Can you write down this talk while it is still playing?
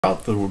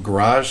Out the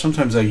garage,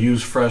 sometimes I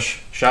use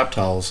fresh shop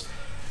towels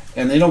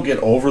and they don't get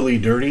overly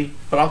dirty,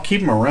 but I'll keep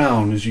them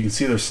around. As you can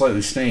see, they're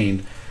slightly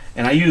stained,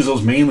 and I use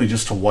those mainly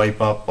just to wipe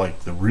up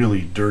like the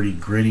really dirty,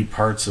 gritty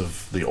parts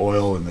of the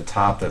oil in the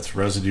top, that's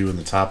residue in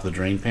the top of the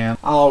drain pan.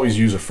 I'll always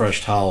use a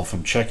fresh towel if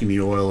I'm checking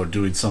the oil or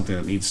doing something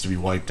that needs to be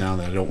wiped down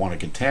that I don't want to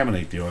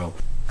contaminate the oil.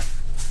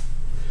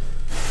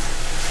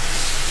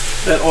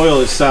 That oil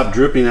has stopped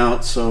dripping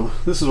out, so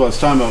this is what I was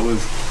talking about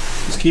with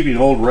just keeping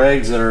old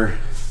rags that are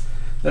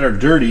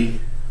dirty,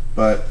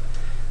 but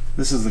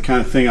this is the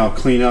kind of thing I'll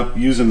clean up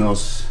using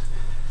those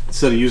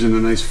instead of using a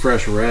nice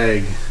fresh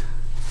rag.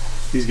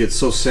 These get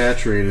so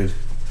saturated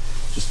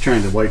just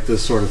trying to wipe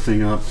this sort of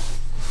thing up.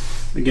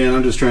 Again,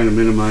 I'm just trying to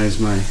minimize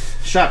my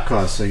shop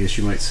costs, I guess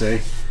you might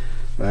say,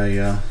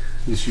 by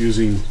just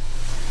using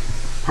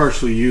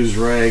partially used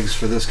rags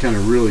for this kind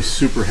of really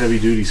super heavy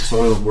duty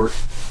soil work.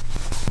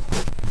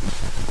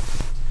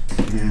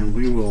 And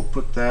we will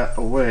put that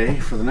away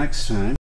for the next time.